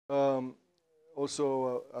Um,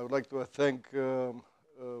 Also, I would like to thank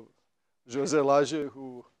José Lage,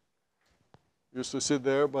 who used to sit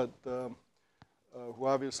there, but who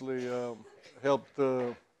obviously helped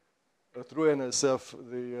through NSF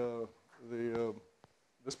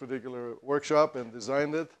this particular workshop and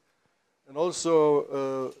designed it. And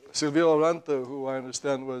also Silvio Orante, who I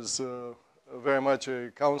understand was very much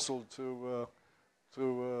a counsel to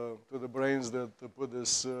the brains that put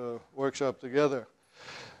this workshop together.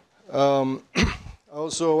 I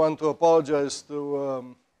also want to apologize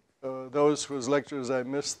to those whose lectures I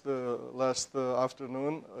missed last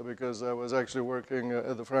afternoon because I was actually working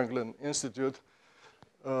at the Franklin Institute.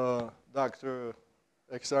 Dr.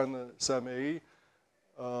 Eksan Samei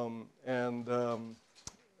and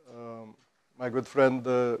my good friend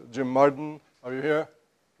Jim Martin. Are you here,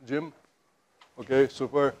 Jim? Okay,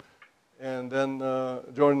 super. And then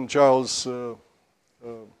Jordan Charles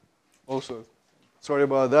also. Sorry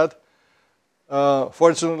about that.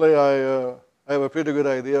 Fortunately, I have a pretty good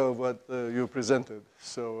idea of what you presented,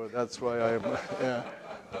 so that's why I'm. Yeah.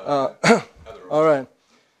 All right.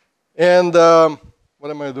 And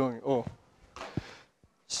what am I doing? Oh.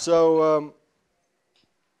 So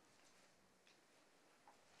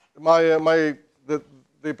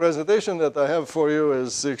the presentation that I have for you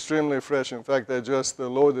is extremely fresh. In fact, I just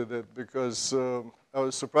loaded it because I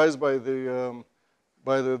was surprised by the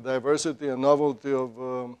diversity and novelty of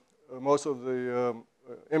most of the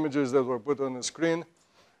images that were put on the screen.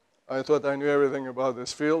 I thought I knew everything about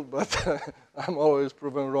this field, but I'm always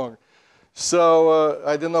proven wrong. So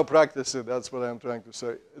I did not practice it. That's what I'm trying to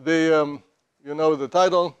say. You know the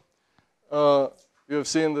title. You've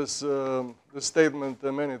seen this statement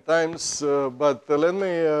many times, but let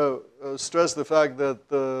me stress the fact that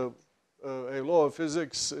a law of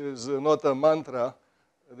physics is not a mantra.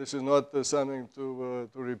 This is not something to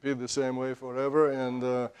repeat the same way forever,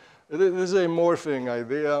 and it is a morphing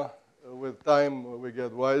idea. With time, we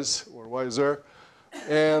get wise or wiser,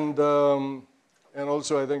 and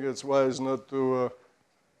also I think it's wise not to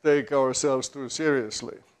take ourselves too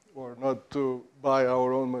seriously or not to buy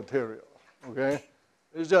our own material. Okay,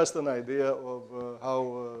 it's just an idea of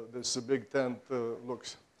how this big tent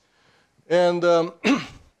looks, and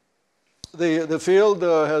the field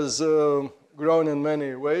has grown in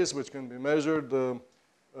many ways, which can be measured.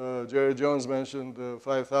 Jerry Jones mentioned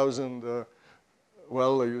 5,000,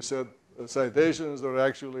 well, you said citations. They're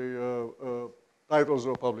actually titles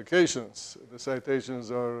of publications. The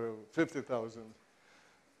citations are 50,000.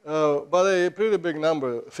 But a pretty big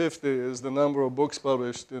number, 50, is the number of books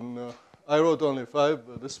published in, I wrote only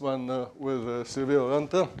 5, this one with Silvio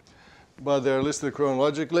Orante, but they're listed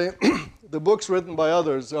chronologically. The books written by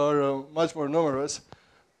others are much more numerous,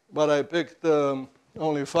 but I picked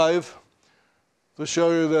only 5 to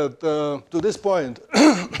show you that to this point,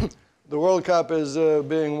 the World Cup has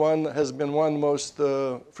been won most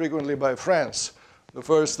frequently by France. The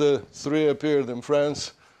first 3 appeared in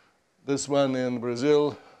France, this one in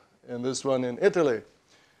Brazil, and this one in Italy.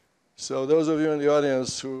 So those of you in the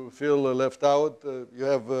audience who feel left out, you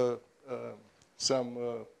have some,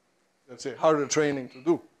 let's say, harder training to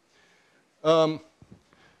do.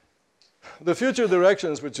 The future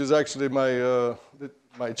directions, which is actually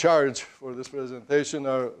my charge for this presentation,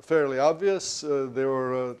 are fairly obvious. They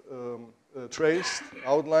were traced,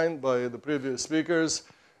 outlined by the previous speakers.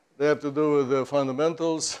 They have to do with the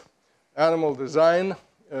fundamentals, animal design,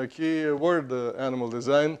 key word animal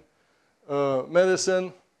design,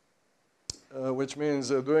 medicine, which means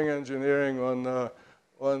doing engineering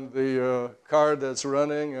on the car that's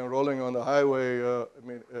running and rolling on the highway,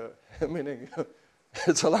 meaning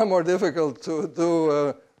it's a lot more difficult to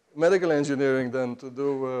do medical engineering than to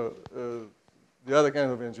do the other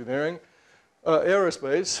kind of engineering.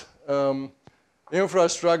 Aerospace,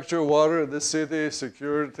 infrastructure, water, the city,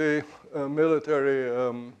 security, military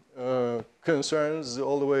concerns,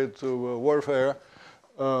 all the way to warfare,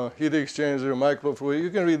 heat exchanger, microfluid. You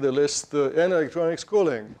can read the list, and electronics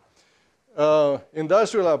cooling.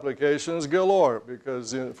 Industrial applications galore,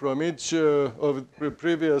 because from each of the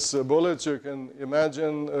previous bullets you can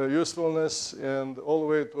imagine usefulness and all the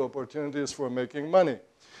way to opportunities for making money.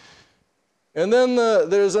 And then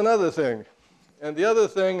there's another thing. And the other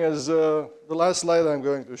thing is the last slide I'm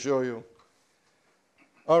going to show you.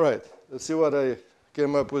 All right, let's see what I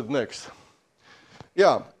came up with next.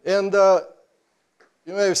 Yeah, and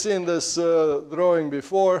you may have seen this drawing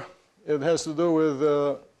before. It has to do with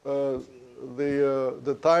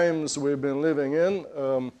the times we've been living in.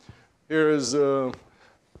 Here is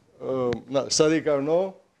Sadi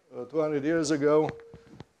Carnot, 200 years ago,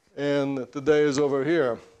 and today is over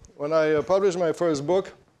here. When I published my first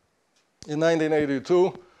book in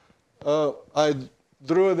 1982, I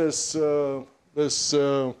drew this,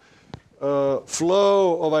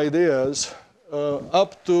 flow of ideas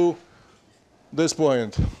up to this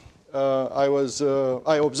point. I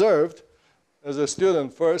observed as a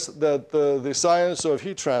student first that the science of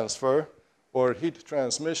heat transfer or heat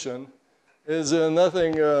transmission is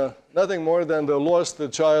nothing more than the lost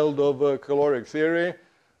child of caloric theory.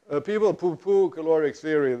 People poo-poo caloric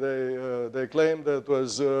theory. They claim that it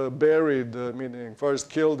was buried, meaning first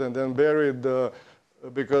killed and then buried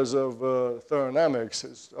because of thermodynamics.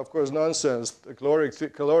 It's, of course, nonsense. The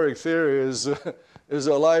caloric theory is, is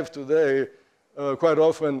alive today. Quite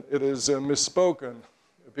often it is misspoken.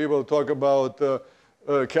 People talk about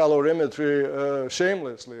calorimetry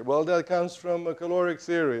shamelessly. Well, that comes from caloric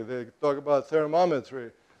theory. They talk about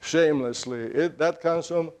thermometry shamelessly. That comes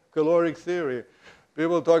from caloric theory.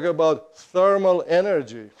 People talk about thermal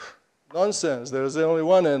energy. Nonsense. There's only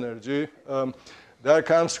one energy. That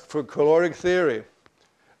comes from caloric theory.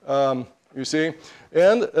 You see?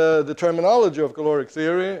 And the terminology of caloric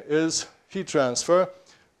theory is heat transfer.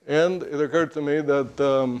 And it occurred to me that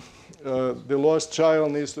the lost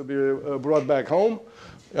child needs to be brought back home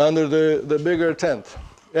under the bigger tent.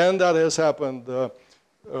 And that has happened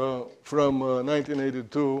from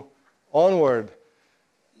 1982 onward.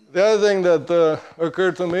 The other thing that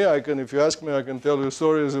occurred to me, if you ask me, I can tell you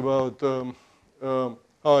stories about how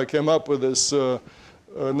I came up with this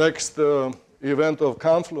next event of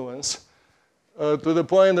confluence, to the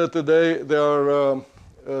point that today there are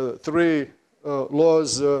 3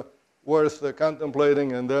 laws worth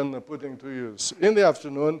contemplating and then putting to use. In the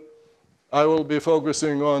afternoon, I will be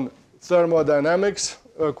focusing on thermodynamics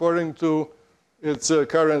according to its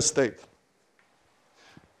current state.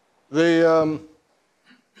 The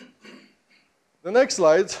next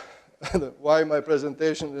slides, why my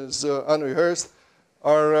presentation is unrehearsed,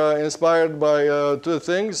 are inspired by 2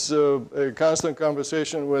 things. A constant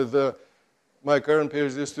conversation with my current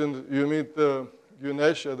PhD student. You meet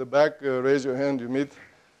Yunesh at the back. Raise your hand, you meet.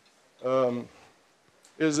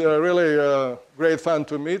 Is really great fun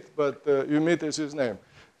to meet, but Yumit is his name.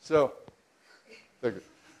 So, thank you.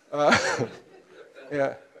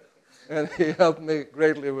 Yeah, and he helped me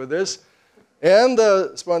greatly with this. And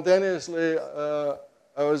spontaneously,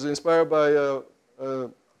 I was inspired by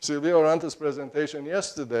Silvia Orante's presentation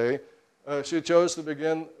yesterday. She chose to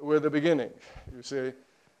begin with the beginning, you see.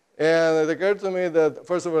 And it occurred to me that,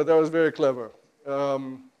 first of all, that was very clever.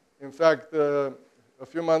 In fact, a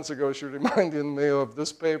few months ago, she reminded me of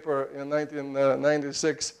this paper in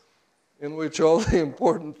 1996, in which all the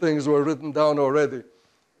important things were written down already.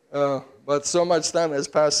 But so much time has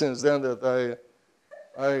passed since then that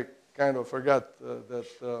I kind of forgot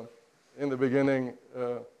that in the beginning,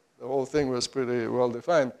 the whole thing was pretty well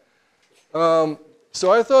defined.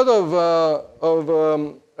 So I thought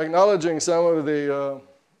of acknowledging some of the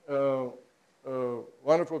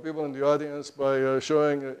wonderful people in the audience by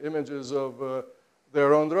showing images of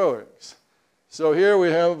their own drawings. So here we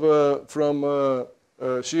have from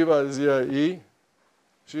Shiva Ziai,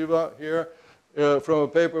 Shiva here, from a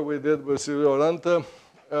paper we did with Silvia Orante,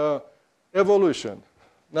 evolution.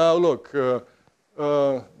 Now look,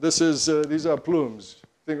 these are plumes.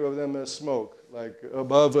 Think of them as smoke, like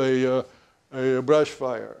above a brush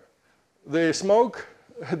fire. The smoke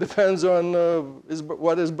depends on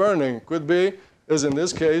what is burning. Could be, as in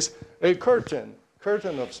this case, a curtain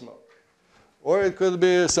of smoke. Or it could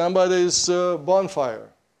be somebody's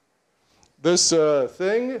bonfire. This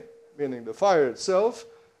thing, meaning the fire itself,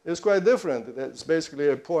 is quite different. It's basically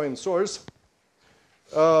a point source.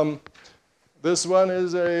 This one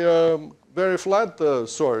is a very flat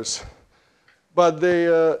source. But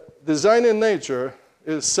the design in nature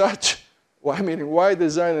is such, why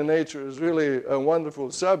design in nature is really a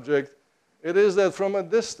wonderful subject. It is that from a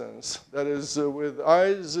distance, that is with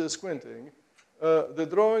eyes squinting, the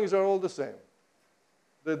drawings are all the same.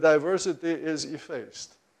 The diversity is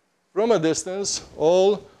effaced. From a distance,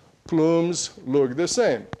 all plumes look the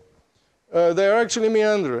same. They are actually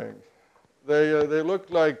meandering. They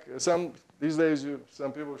look like these days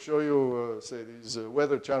some people show you, say, these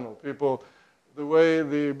Weather Channel people, the way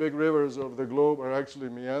the big rivers of the globe are actually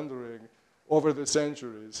meandering over the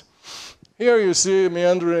centuries. Here you see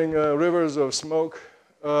meandering rivers of smoke,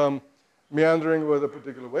 meandering with a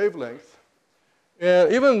particular wavelength.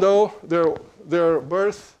 And even though their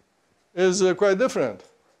birth is quite different.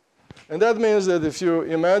 And that means that if you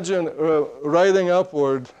imagine riding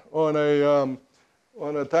upward on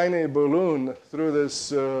a tiny balloon through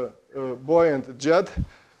this buoyant jet,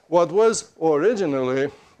 what was originally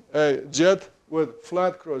a jet with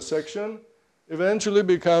flat cross-section eventually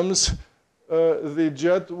becomes the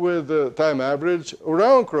jet with the time average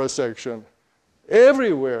around cross-section.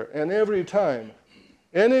 Everywhere and every time,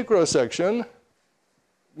 any cross-section,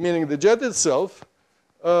 meaning the jet itself,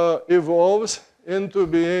 evolves into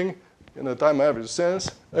being, in a time average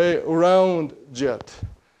sense, a round jet.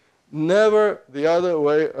 Never the other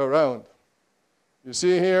way around. You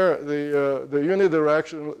see here the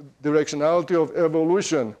unidirectionality of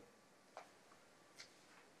evolution.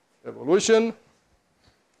 Evolution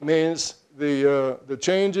means the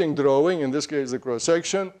changing drawing, in this case the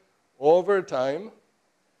cross-section, over time,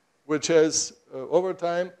 which has, over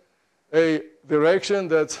time, a direction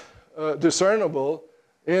that's discernible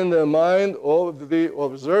in the mind of the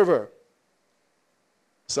observer.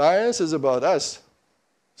 Science is about us.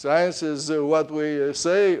 Science is what we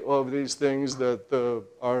say of these things that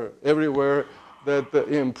are everywhere, that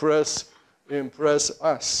impress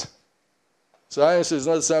us. Science is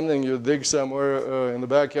not something you dig somewhere in the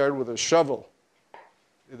backyard with a shovel.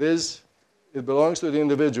 It belongs to the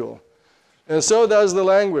individual. And so does the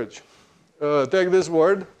language. Take this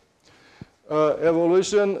word.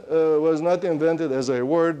 Evolution was not invented as a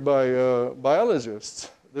word by biologists.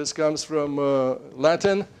 This comes from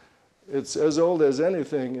Latin. It's as old as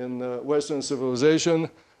anything in Western civilization.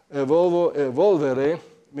 Evolvo, evolvere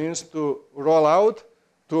means to roll out,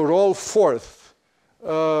 to roll forth.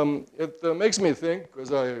 It makes me think,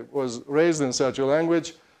 because I was raised in such a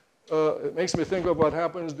language, it makes me think of what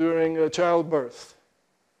happens during childbirth.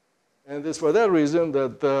 And it's for that reason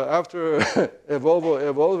that after evolvo,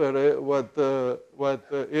 evolvere,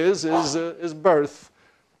 what is birth.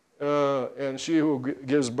 And she who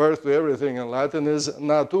gives birth to everything in Latin is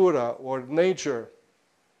natura, or nature.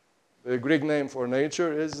 The Greek name for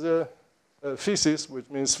nature is physis, which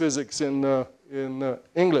means physics in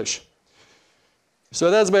English. So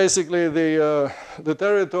that's basically the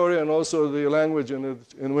territory and also the language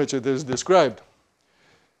in which it is described.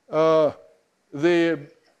 The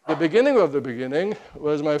beginning of the beginning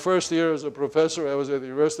was my first year as a professor. I was at the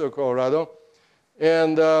University of Colorado.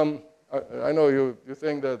 And I know you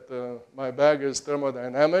think that my bag is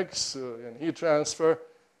thermodynamics and heat transfer.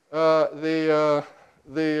 The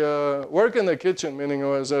work in the kitchen, meaning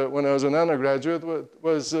when I was an undergraduate,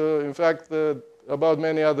 was in fact about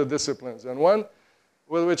many other disciplines. And one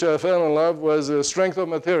with which I fell in love was strength of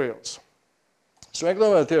materials. Strength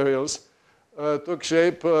of materials took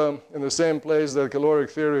shape in the same place that caloric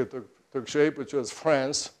theory took shape, which was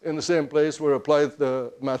France, in the same place where applied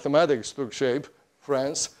mathematics took shape,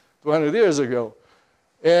 France, 200 years ago.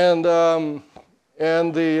 And one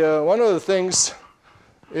of the things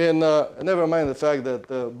never mind the fact that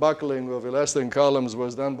the buckling of elastic columns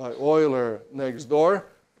was done by Euler next door,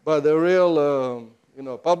 but the real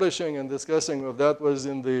publishing and discussing of that was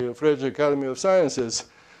in the French Academy of Sciences.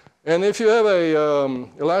 And if you have a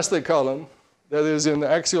elastic column that is in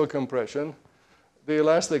axial compression, the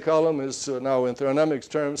elastic column is now in thermodynamics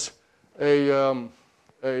terms a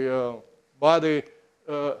body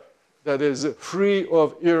that is free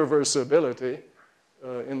of irreversibility.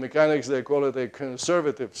 In mechanics, they call it a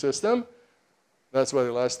conservative system. That's what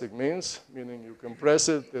elastic means, meaning you compress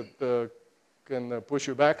it, it can push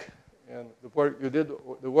you back, and the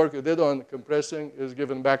work you did on compressing is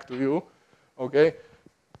given back to you. Okay?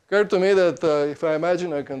 Occurred to me that if I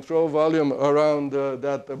imagine a control volume around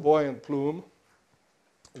that buoyant plume,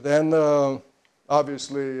 then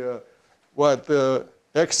obviously what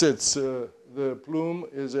exits the plume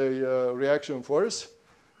is a reaction force.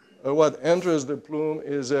 What enters the plume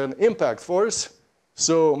is an impact force.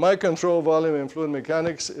 So my control volume in fluid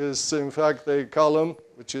mechanics is in fact a column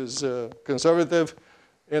which is conservative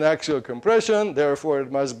in axial compression. Therefore,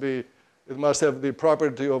 it must have the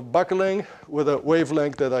property of buckling with a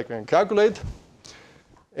wavelength that I can calculate.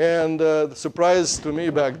 And the surprise to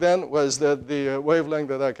me back then was that the wavelength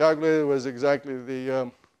that I calculated was exactly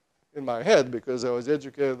in my head, because I was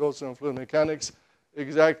educated also in fluid mechanics,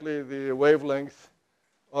 exactly the wavelength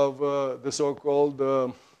of the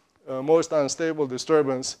so-called most unstable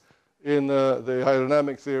disturbance in the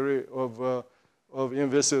hydrodynamic theory of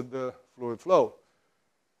inviscid fluid flow.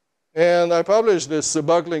 And I published this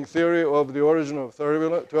buckling theory of the origin of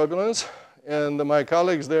turbulence, and my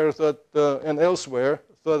colleagues there thought, and elsewhere,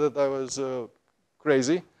 thought that I was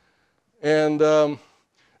crazy. And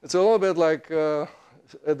it's a little bit like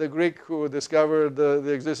the Greek who discovered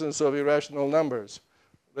the existence of irrational numbers.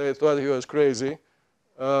 They thought he was crazy,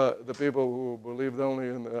 the people who believed only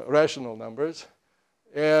in rational numbers.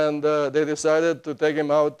 And they decided to take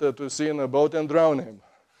him out to sea in a boat and drown him.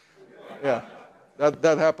 Yeah.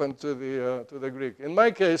 That happened to the Greek. In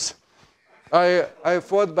my case, I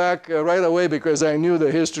fought back right away because I knew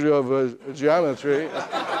the history of geometry.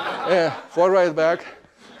 fall right back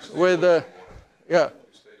with, yeah.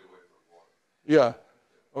 Yeah,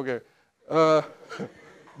 okay.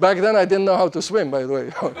 Back then I didn't know how to swim, by the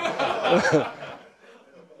way.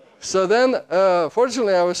 So then,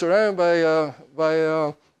 fortunately, I was surrounded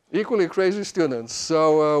by equally crazy students.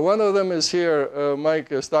 So one of them is here,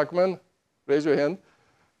 Mike Stockman. Raise your hand.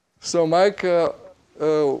 So Mike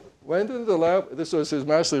went into the lab. This was his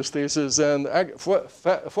master's thesis, and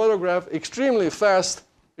photographed extremely fast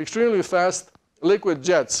liquid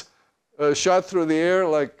jets shot through the air,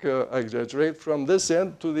 like I exaggerate, from this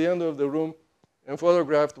end to the end of the room, and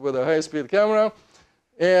photographed with a high-speed camera.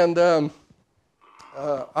 And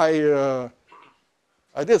I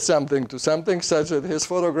did something to something such that his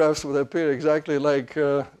photographs would appear exactly like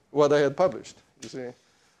what I had published, you see.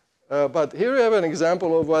 But here we have an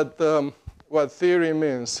example of what theory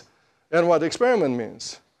means and what experiment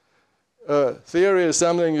means. Theory is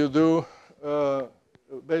something you do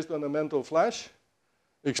based on a mental flash.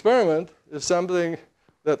 Experiment is something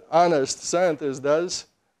that honest scientist does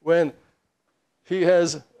when he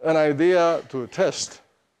has an idea to test.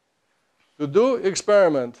 To do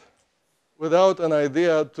experiment without an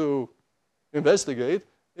idea to investigate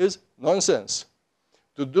is nonsense.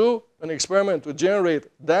 To do an experiment to generate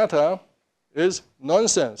data is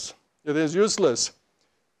nonsense. It is useless.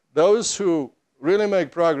 Those who really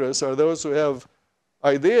make progress are those who have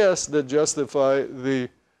ideas that justify the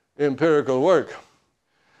empirical work.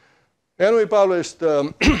 And we published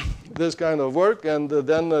this kind of work, and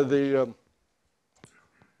then the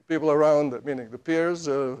people around, meaning the peers,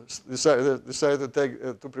 decided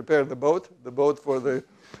to prepare the boat for the.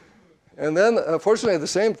 And then, fortunately, at the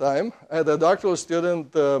same time, I had a doctoral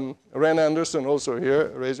student, Ren Anderson, also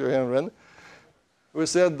here. Raise your hand, Ren. Who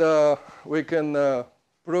said we can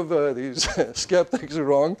prove these skeptics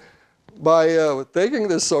wrong by taking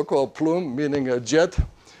this so-called plume, meaning a jet,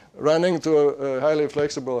 running to a highly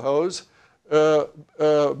flexible hose,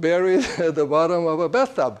 buried at the bottom of a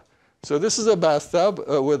bathtub. So this is a bathtub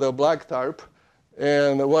with a black tarp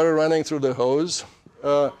and water running through the hose.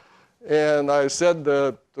 And I said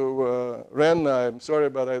to Ren, I'm sorry,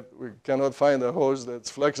 but we cannot find a hose that's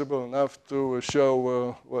flexible enough to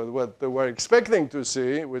show what we're expecting to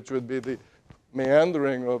see, which would be the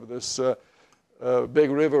meandering of this big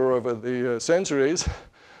river over the centuries.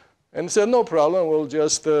 And he said, no problem, we'll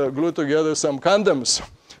just glue together some condoms.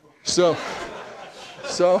 So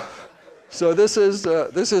this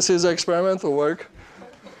is his experimental work,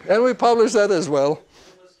 and we published that as well. It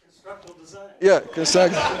was constructal design. Yeah,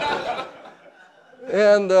 constructal.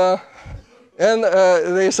 And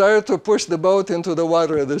they started to push the boat into the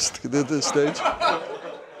water at this stage.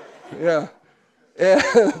 Yeah,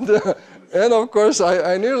 and of course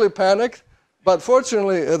I nearly panicked, but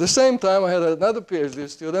fortunately at the same time I had another PhD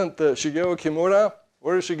student, Shigeo Kimura.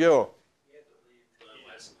 Where is Shigeo?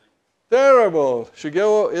 Terrible.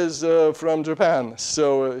 Shigeo is from Japan,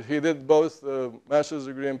 so he did both master's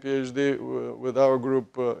degree and PhD with our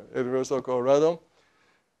group at University of Colorado.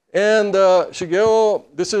 And Shigeo,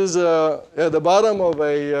 this is at the bottom of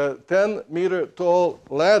a 10-meter tall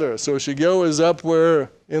ladder. So Shigeo is up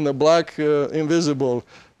where in the black invisible,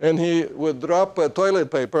 and he would drop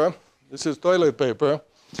toilet paper. This is toilet paper,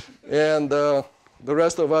 and the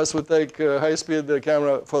rest of us would take high-speed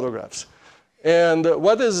camera photographs. And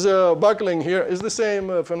what is buckling here is the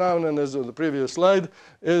same phenomenon as the previous slide,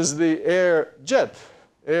 is the air jet.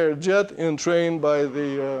 Air jet entrained by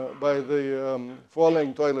the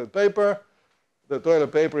falling toilet paper. The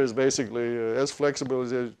toilet paper is basically as flexible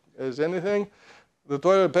as anything. The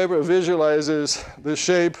toilet paper visualizes the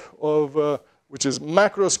shape of, which is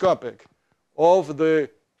macroscopic, of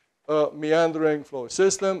the meandering flow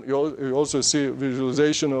system. You also see a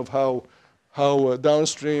visualization of how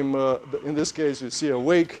downstream, in this case, you see a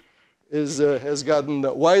wake has gotten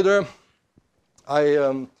wider.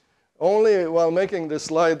 Only while making this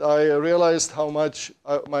slide, I realized how much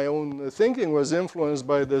my own thinking was influenced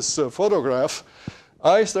by this photograph.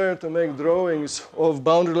 I started to make drawings of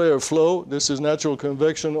boundary layer flow. This is natural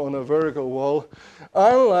convection on a vertical wall.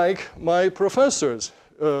 Unlike my professors.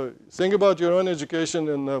 Think about your own education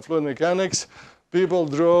in fluid mechanics. People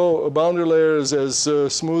draw boundary layers as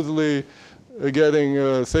smoothly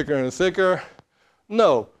getting thicker and thicker.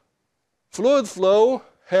 No. Fluid flow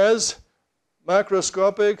has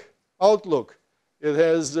macroscopic outlook. It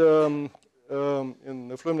has, in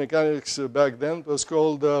the fluid mechanics back then, it was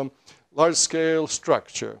called large-scale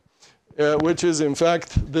structure, which is in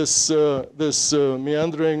fact this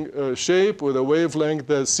meandering shape with a wavelength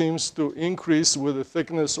that seems to increase with the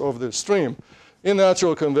thickness of the stream. In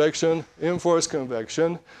natural convection, in forced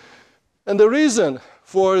convection, And the reason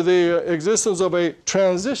for the existence of a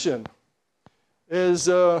transition is,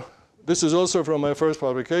 this is also from my first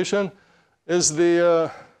publication, is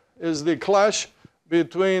the clash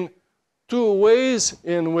between two ways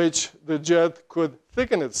in which the jet could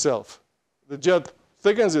thicken itself. The jet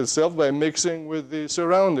thickens itself by mixing with the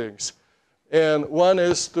surroundings. And one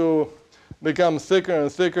is to become thicker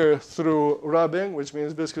and thicker through rubbing, which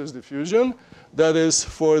means viscous diffusion. That is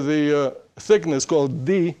for the thickness called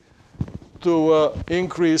D to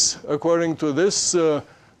increase according to this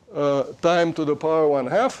time to the power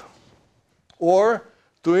 1/2, or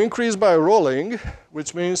to increase by rolling,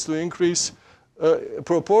 which means to increase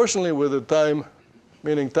proportionally with the time,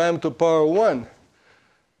 meaning time to power 1.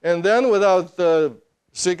 And then without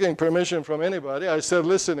seeking permission from anybody, I said,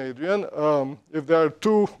 listen, Adrian, if there are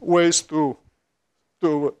two ways to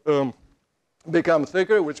become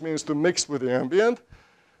thicker, which means to mix with the ambient,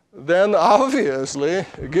 then obviously,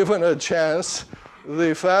 given a chance,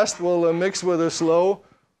 the fast will mix with the slow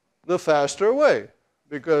the faster way,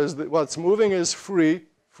 because what's moving is free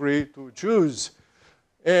to choose.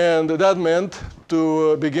 And that meant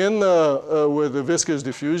to begin with the viscous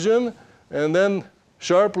diffusion and then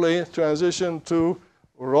sharply transition to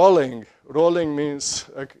rolling. Rolling means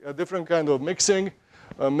a different kind of mixing,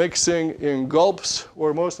 mixing in gulps,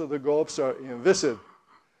 where most of the gulps are inviscid.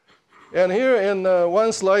 And here in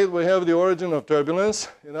one slide, we have the origin of turbulence.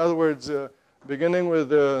 In other words, beginning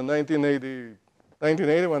with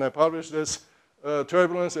 1980, when I published this,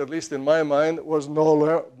 turbulence, at least in my mind, was no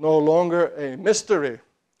longer a mystery.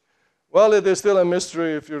 Well, it is still a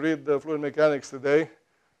mystery if you read the fluid mechanics today,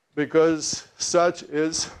 because such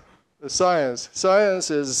is the science.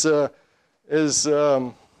 Science is a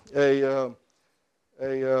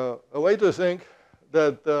way to think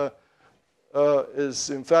that is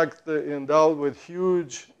in fact endowed with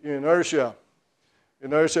huge inertia.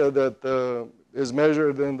 Inertia that is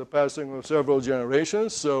measured in the passing of several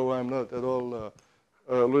generations, so I'm not at all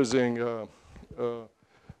losing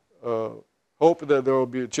hope that there will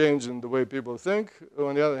be a change in the way people think.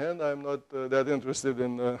 On the other hand, I'm not that interested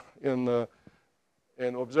in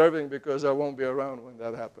observing, because I won't be around when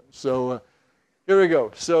that happens. So here we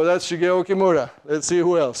go. So that's Shigeo Kimura. Let's see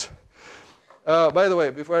who else. By the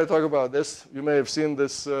way, before I talk about this, you may have seen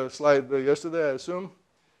this slide yesterday, I assume.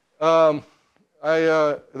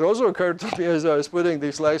 It also occurred to me as I was putting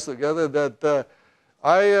these slides together that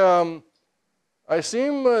I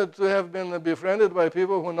seem to have been befriended by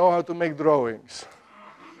people who know how to make drawings.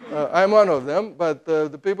 I'm one of them, but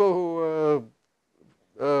the people who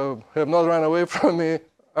have not run away from me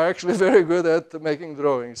are actually very good at making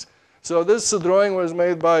drawings. So this drawing was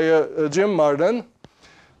made by Jim Marden.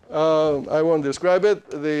 I won't describe it.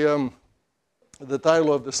 The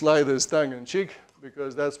title of the slide is tongue-in-cheek,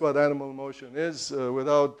 because that's what animal motion is,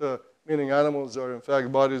 meaning animals are in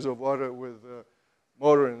fact bodies of water with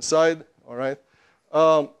motor inside, all right?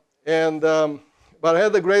 But I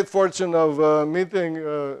had the great fortune of meeting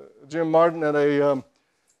Jim Marden at a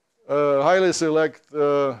highly select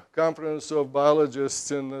conference of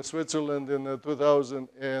biologists in Switzerland in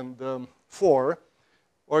 2004,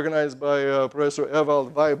 organized by Professor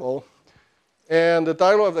Ewald Weibel. And the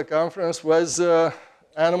title of the conference was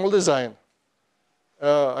Animal Design.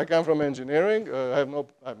 I come from engineering. I'm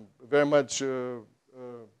very much,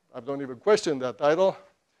 I don't even question that title.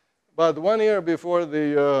 But 1 year before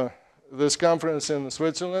this conference in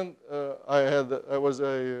Switzerland, I was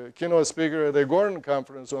a keynote speaker at a Gordon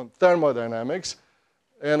conference on thermodynamics.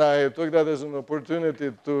 And I took that as an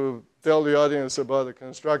opportunity to tell the audience about the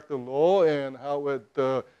constructal law and how it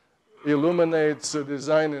illuminates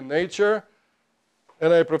design in nature.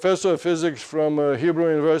 And a professor of physics from Hebrew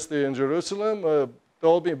University in Jerusalem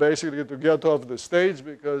told me basically to get off the stage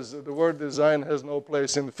because the word design has no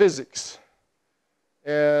place in physics.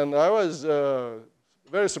 And I was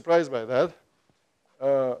very surprised by that.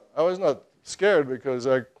 I was not scared because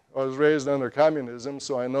I was raised under communism,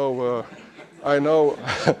 so I know I know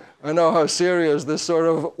how serious this sort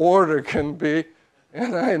of order can be.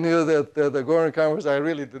 And I knew that the Gordon conference, I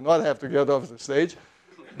really did not have to get off the stage.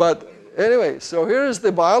 But anyway, so here is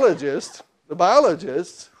the biologists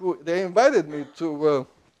who they invited me to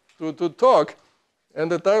talk. And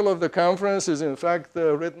the title of the conference is in fact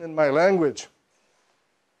written in my language.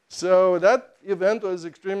 So that event was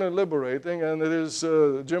extremely liberating, and it is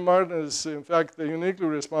Jim Marden is in fact uniquely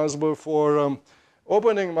responsible for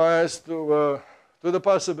opening my eyes to the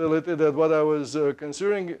possibility that what I was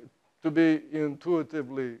considering to be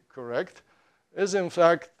intuitively correct is in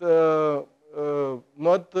fact not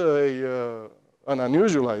an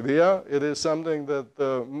unusual idea. It is something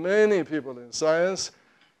that many people in science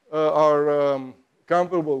are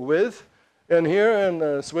comfortable with. And here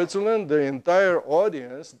in Switzerland, the entire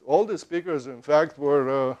audience, all the speakers, in fact,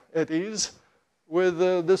 were at ease with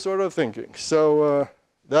this sort of thinking. So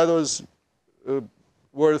that was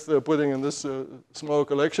worth putting in this small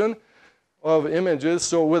collection of images.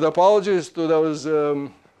 So with apologies to those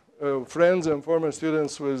friends and former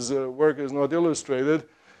students whose work is not illustrated,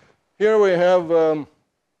 here we have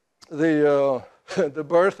the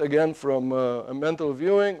birth, again, from a mental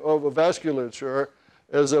viewing of a vasculature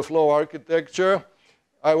as a flow architecture.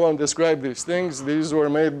 I won't describe these things. These were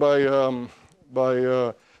made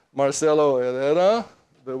by Marcelo Herrera,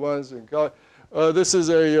 the ones in Cali. This is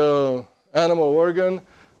a animal organ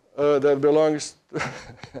that belongs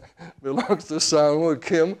to Sang-woo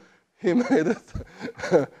Kim. He made it.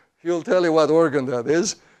 He'll tell you what organ that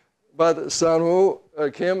is. But Sang-woo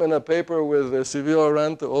Kim, in a paper with Seville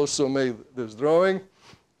Rent, also made this drawing.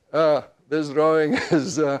 This drawing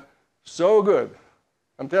is so good.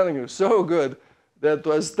 I'm telling you, so good that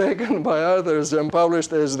was taken by others and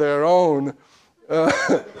published as their own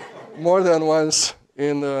more than once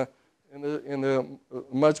in the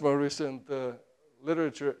much more recent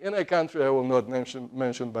literature in a country I will not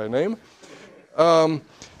mention by name.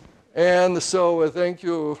 And so thank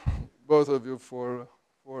you, both of you, for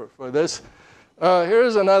this.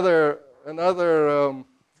 Here's another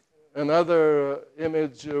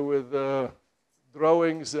image with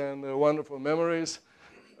drawings and wonderful memories.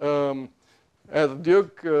 At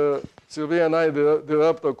Duke, Sylvia and I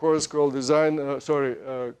developed a course called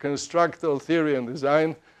Constructal Theory and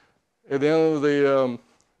Design. At the end of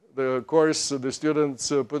the course, the students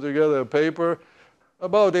put together a paper.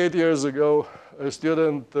 About 8 years ago, a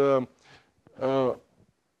student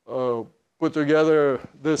put together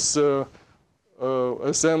this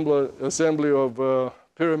assembly of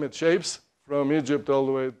pyramid shapes from Egypt all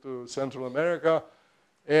the way to Central America.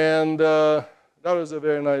 And that was a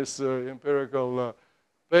very nice empirical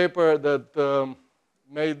paper that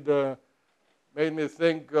made me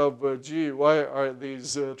think of, gee, why are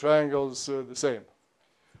these triangles the same?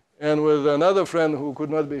 And with another friend who could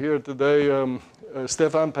not be here today,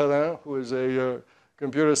 Stéphane Perrin, who is a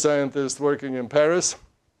computer scientist working in Paris,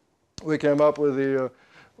 we came up with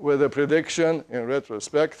a prediction, in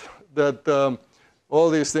retrospect, that all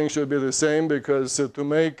these things should be the same, because to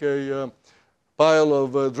make a pile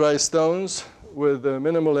of dry stones with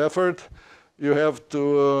minimal effort, you have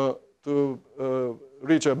to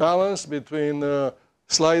reach a balance between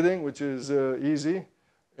sliding, which is easy,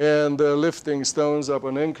 and lifting stones up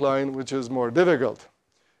an incline, which is more difficult.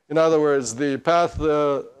 In other words, the path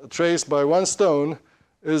traced by one stone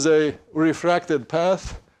is a refracted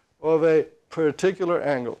path of a particular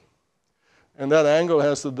angle. And that angle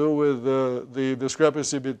has to do with the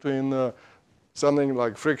discrepancy between something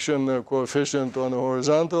like friction coefficient on the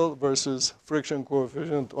horizontal versus friction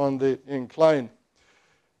coefficient on the incline.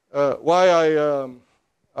 Why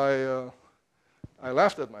I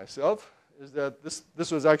laughed at myself is that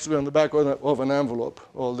this was actually on the back of an envelope,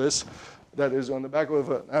 all this. That is on the back of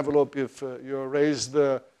an envelope if you're raised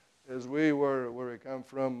as we were, where we come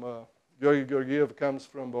from. Georgi Georgiev comes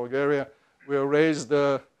from Bulgaria. We were raised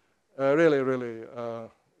really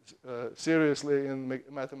seriously in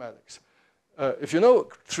mathematics. If you know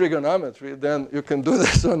trigonometry, then you can do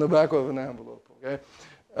this on the back of an envelope, okay?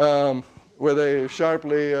 With a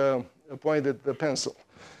sharply pointed pencil.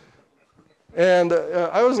 And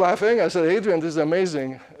I was laughing. I said, Adrian, this is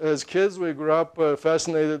amazing. As kids, we grew up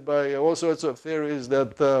fascinated by all sorts of theories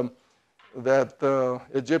that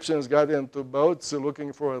Egyptians got into boats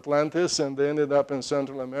looking for Atlantis, and they ended up in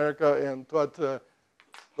Central America and taught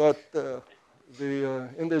the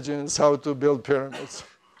indigenes how to build pyramids.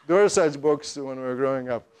 There were such books when we were growing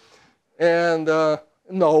up. And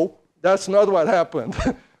no, that's not what happened.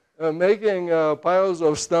 Making piles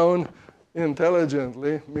of stone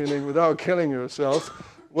intelligently, meaning without killing yourself,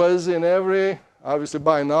 was in every, obviously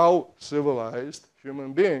by now, civilized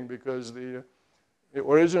human being, because the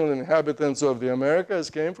original inhabitants of the Americas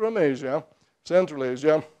came from Asia, Central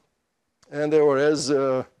Asia, and they were as,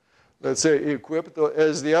 let's say, equipped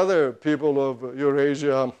as the other people of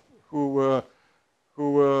Eurasia who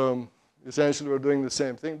essentially were doing the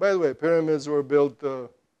same thing. By the way, pyramids were built,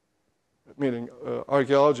 meaning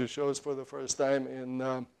archaeology shows for the first time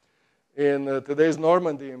in today's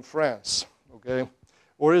Normandy in France, okay?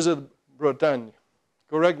 Or is it Bretagne?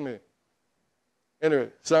 Correct me. Anyway,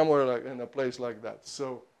 somewhere like in a place like that.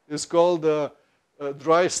 So it's called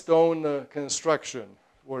dry stone construction,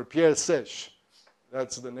 or pierre sèche.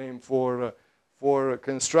 That's the name for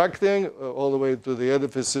constructing all the way to the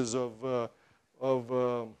edifices of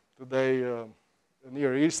today the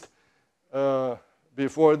Near East,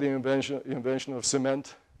 before the invention of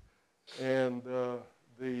cement and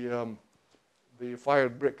the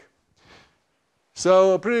fired brick.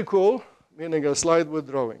 So pretty cool, meaning a slide with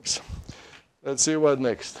drawings. Let's see what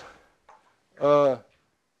next.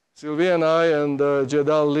 Sylvie and I and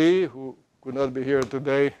Jedal Lee, who could not be here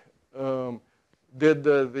today, did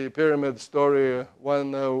the pyramid story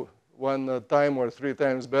one time or 3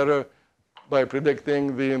 times better by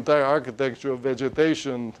predicting the entire architecture of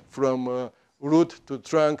vegetation from root to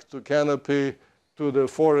trunk to canopy to the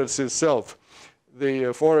forest itself.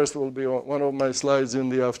 The forest will be on one of my slides in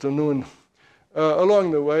the afternoon.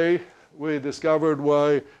 Along the way, we discovered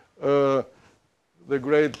why the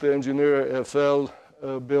great engineer Eiffel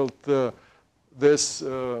built the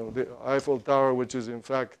Eiffel Tower, which is in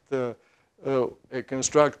fact a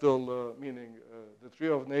constructal, meaning the tree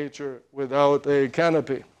of nature without a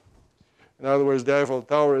canopy. In other words, the Eiffel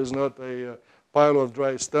Tower is not a pile of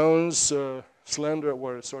dry stones, slender,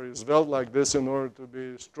 or sorry, svelte like this in order to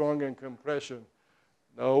be strong in compression.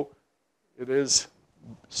 No, it is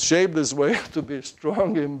shaped this way to be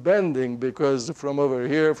strong in bending, because from over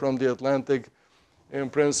here, from the Atlantic, in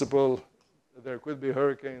principle, there could be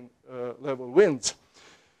hurricane level winds.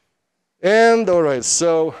 And all right,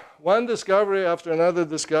 so one discovery after another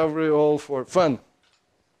discovery, all for fun.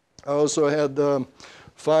 I also had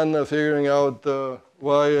fun figuring out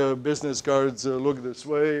why business cards look this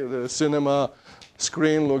way, the cinema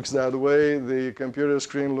screen looks that way, the computer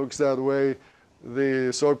screen looks that way,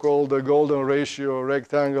 the so-called golden ratio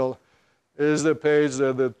rectangle is the page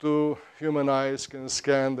that the 2 human eyes can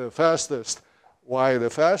scan the fastest. Why the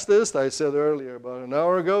fastest? I said earlier, about an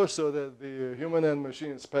hour ago, so that the human and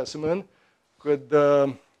machine specimen could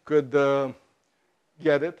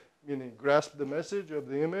get it, meaning grasp the message of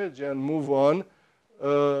the image and move on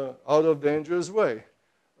out of dangerous way.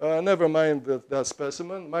 Never mind that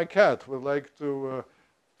specimen. My cat would like to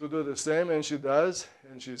do the same, and she does,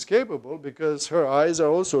 and she's capable because her eyes are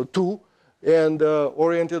also 2 and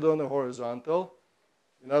oriented on the horizontal.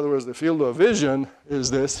 In other words, the field of vision is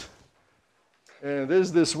this. And it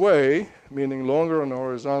is this way, meaning longer on the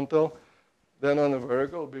horizontal than on the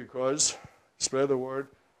vertical, because, spread the word,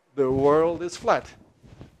 the world is flat.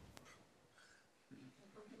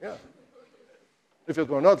 Yeah. If it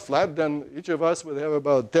were not flat, then each of us would have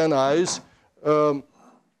about 10 eyes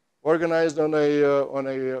organized on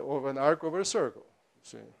an arc over a circle.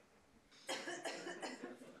 See?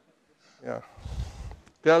 Yeah.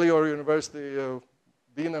 Tell your university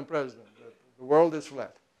dean and president that the world is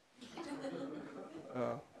flat.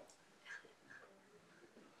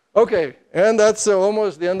 Okay, and that's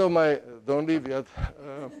almost the end of my, don't leave yet.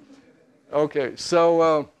 Okay,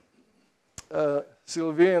 so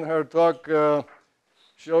Sylvie in her talk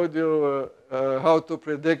showed you how to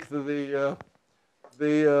predict the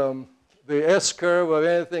S-curve of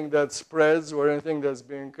anything that spreads or anything that's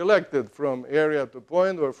being collected from area to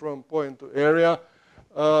point or from point to area.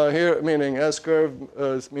 Here, meaning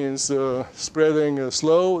S-curve means spreading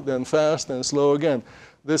slow, then fast, and slow again.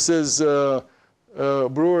 This is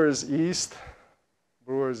Brewer's East,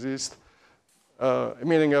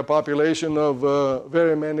 meaning a population of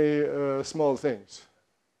very many small things.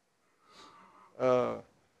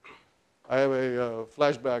 I have a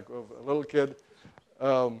flashback of a little kid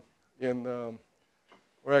in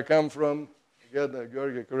where I come from. Again,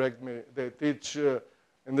 Georgi, correct me. They teach,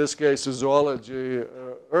 in this case, zoology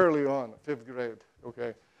early on, 5th grade.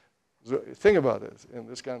 Okay, so think about it in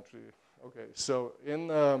this country. Okay, so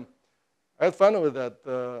I had fun with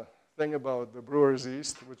that thing about the Brewer's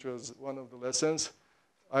Yeast, which was one of the lessons.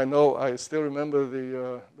 I still remember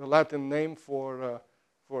the Latin name for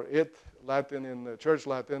it, Latin in church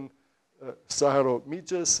Latin,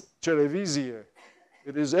 Saccharomyces cerevisiae.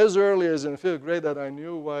 It is as early as in 5th grade that I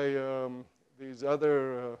knew why these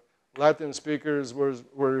other Latin speakers were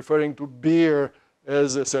referring to beer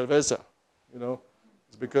as a cerveza. You know,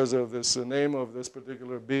 it's because of this name of this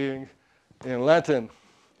particular being in Latin.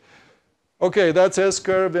 Okay, that's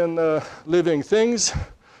S-curve in living things.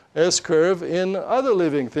 S-curve in other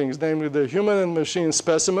living things, namely the human and machine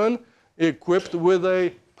specimen equipped with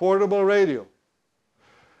a portable radio.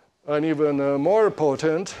 And even more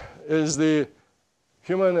potent is the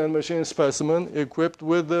human and machine specimen equipped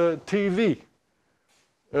with a TV.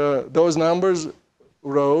 Those numbers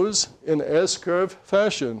rose in S-curve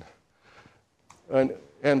fashion.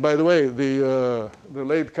 And by the way, the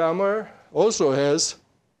latecomer also has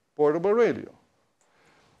portable radio.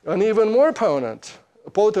 An even more potent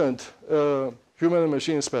human and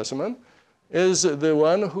machine specimen is the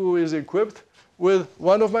one who is equipped with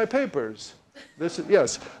one of my papers. This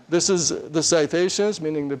is the citations,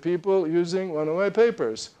 meaning the people using one of my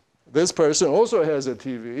papers. This person also has a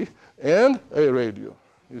TV and a radio.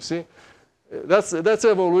 You see? That's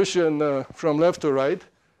evolution from left to right.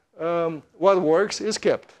 What works is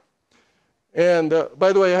kept. And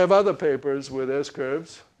by the way, I have other papers with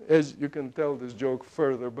S-curves. As you can tell this joke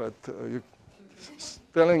further, but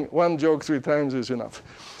telling one joke 3 times is enough.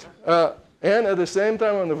 And at the same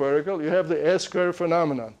time on the vertical, you have the S-curve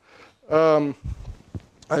phenomenon.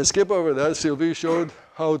 I skip over that. Sylvie showed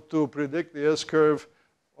how to predict the S-curve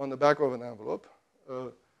on the back of an envelope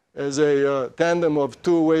as a tandem of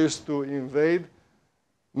 2 ways to invade,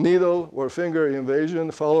 needle or finger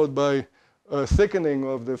invasion, followed by a thickening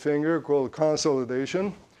of the finger called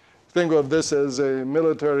consolidation. Think of this as a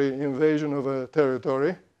military invasion of a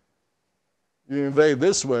territory. You invade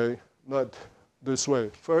this way, not this way.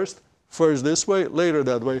 First this way, later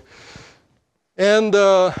that way. And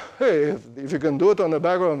hey, if you can do it on the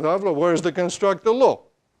back of an envelope, where's the constructal law?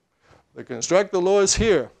 The constructal law is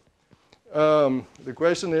here. The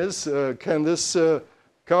question is, can this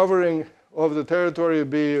covering of the territory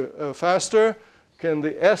be faster? Can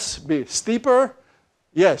the S be steeper?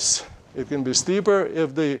 Yes, it can be steeper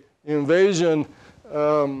if the invasion,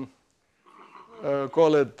 call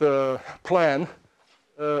it plan,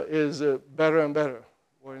 is better and better.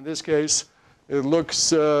 Or in this case, it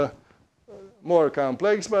looks more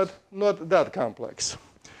complex, but not that complex.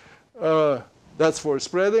 That's for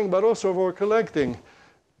spreading, but also for collecting.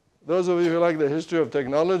 Those of you who like the history of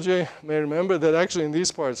technology may remember that actually in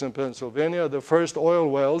these parts in Pennsylvania, the first oil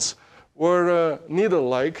wells were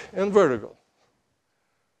needle-like and vertical.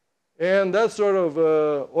 And that sort of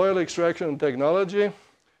oil extraction technology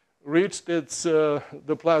reached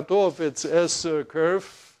the plateau of its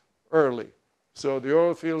S-curve early. So the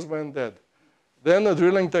oil fields went dead. Then the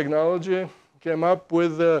drilling technology came up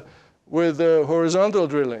with horizontal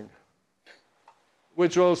drilling,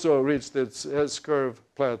 which also reached its S-curve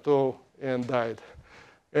plateau and died.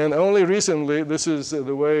 And only recently, this is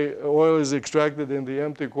the way oil is extracted in the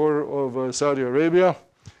empty core of Saudi Arabia.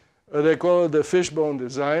 They call it the fishbone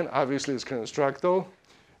design. Obviously, it's constructal.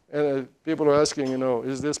 And people are asking, you know,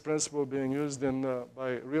 is this principle being used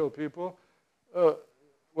by real people?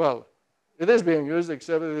 Well, it is being used,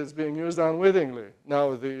 except that it's being used unwittingly.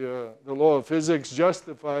 Now, the law of physics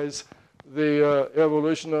justifies the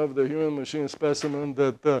evolution of the human-machine specimen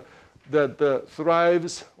that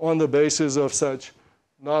thrives on the basis of such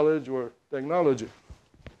knowledge or technology.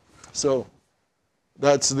 So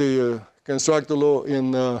that's the constructal law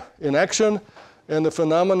in action, and the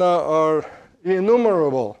phenomena are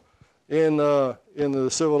innumerable in the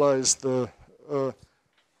civilized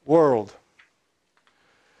world.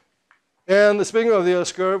 And speaking of the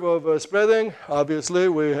S-curve of spreading, obviously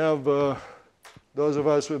we have, those of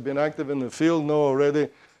us who have been active in the field know already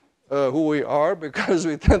who we are, because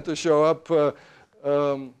we tend to show up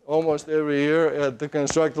almost every year at the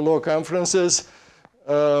Constructal Law conferences.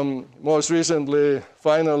 Most recently,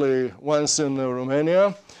 finally, once in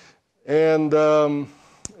Romania. And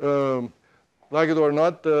like it or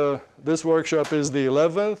not, this workshop is the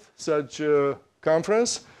 11th such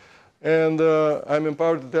conference. And I'm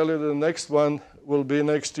empowered to tell you the next one will be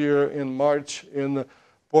next year in March in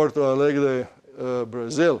Porto Alegre,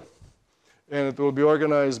 Brazil. And it will be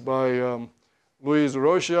organized by Luis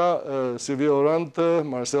Rocha, Civil Rante,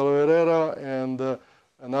 Marcelo Herrera, and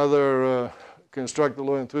another constructal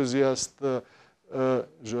law enthusiast,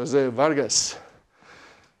 Jose Vargas.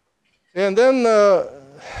 And then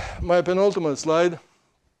my penultimate slide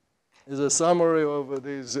is a summary of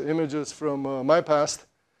these images from my past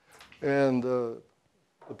and the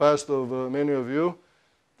past of many of you.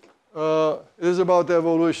 It is about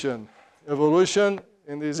evolution. Evolution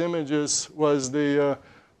in these images was the,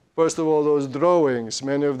 first of all, those drawings.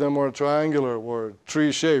 Many of them were triangular or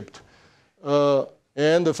tree-shaped.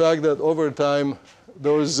 And the fact that over time,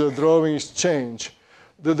 those drawings change.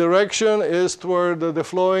 The direction is toward the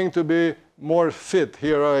flowing to be more fit.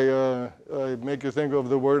 Here I make you think of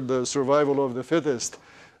the word the survival of the fittest.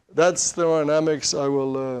 That's thermodynamics. I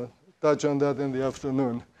will touch on that in the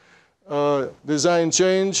afternoon. Design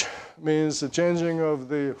change means the changing of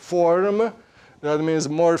the form. That means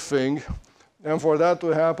morphing. And for that to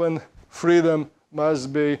happen, freedom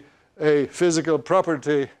must be a physical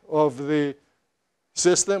property of the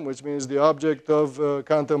system, which means the object of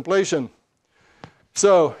contemplation.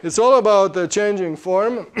 So it's all about changing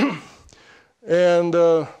form. And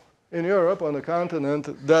in Europe, on the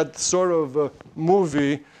continent, that sort of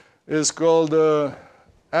movie is called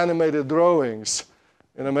animated drawings.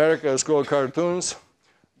 In America, it's called cartoons,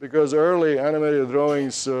 because early animated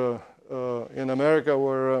drawings in America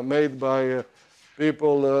were made by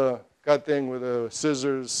people cutting with a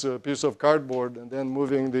scissors a piece of cardboard and then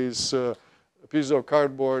moving these piece of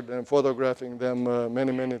cardboard and photographing them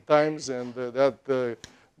many, many times. And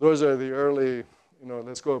those are the early,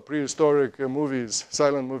 let's go prehistoric movies,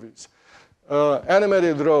 silent movies.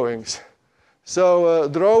 Animated drawings. So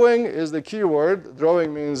drawing is the key word.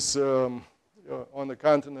 Drawing means on the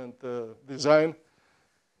continent design.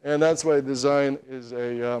 And that's why design is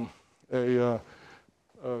a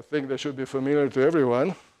thing that should be familiar to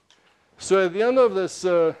everyone. So at the end of this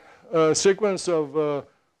sequence of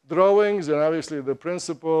drawings, and obviously the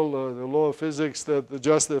principle, the law of physics that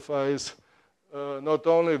justifies not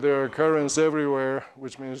only their occurrence everywhere,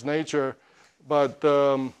 which means nature, but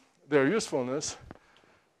their usefulness,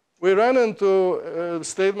 we run into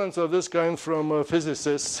statements of this kind from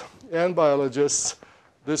physicists and biologists.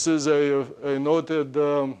 This is a noted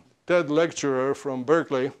TED lecturer from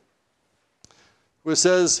Berkeley who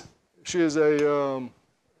says she is an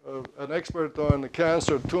expert on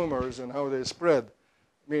cancer tumors and how they spread,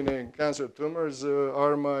 meaning cancer tumors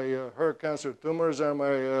her cancer tumors are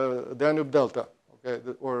my Danube Delta, okay,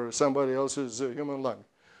 or somebody else's human lung.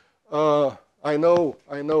 I know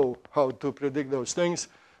how to predict those things.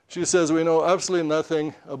 She says we know absolutely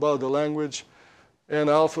nothing about the language and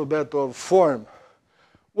alphabet of form.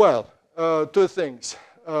 Well, two things.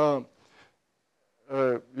 You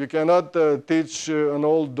cannot teach an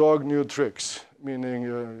old dog new tricks, meaning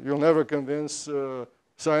you'll never convince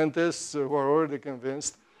scientists who are already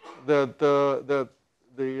convinced that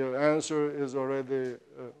the answer is already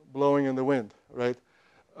blowing in the wind, right?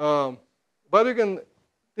 But you can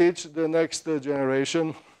teach the next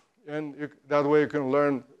generation, and that way you can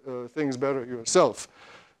learn things better yourself.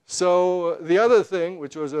 So the other thing,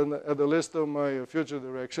 which was at the list of my future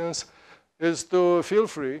directions, is to feel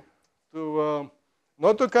free to,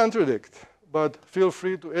 not to contradict, but feel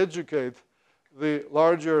free to educate the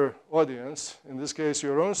larger audience, in this case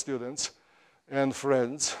your own students and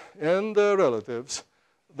friends and relatives,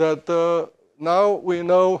 that now we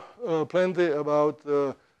know plenty about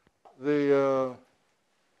the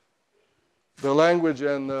language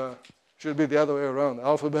and should be the other way around,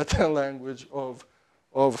 alphabet and language of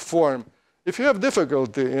form. If you have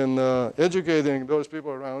difficulty in educating those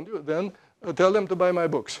people around you, then tell them to buy my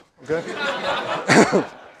books, okay?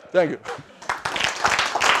 Thank you.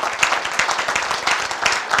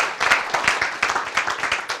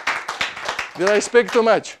 Did I speak too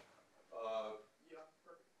much? Yeah,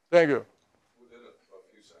 perfect. Thank you. Within a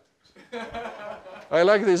few seconds. I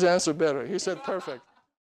like this answer better. He said perfect.